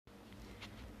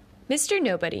Mr.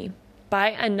 Nobody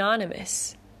by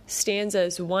Anonymous,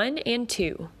 stanzas 1 and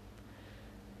 2.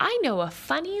 I know a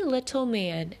funny little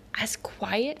man, as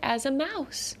quiet as a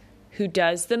mouse, who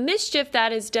does the mischief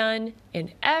that is done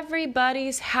in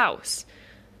everybody's house.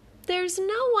 There's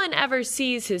no one ever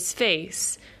sees his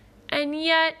face, and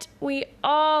yet we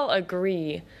all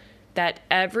agree that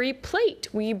every plate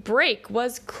we break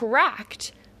was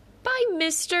cracked by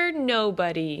Mr.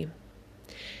 Nobody.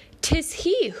 'Tis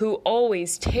he who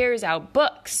always tears out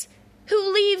books,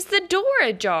 who leaves the door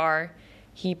ajar.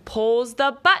 He pulls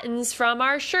the buttons from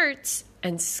our shirts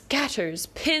and scatters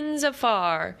pins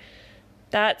afar.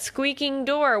 That squeaking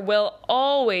door will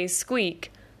always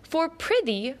squeak, for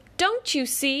prithee, don't you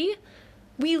see?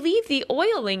 We leave the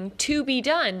oiling to be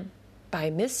done by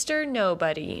Mr.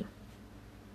 Nobody.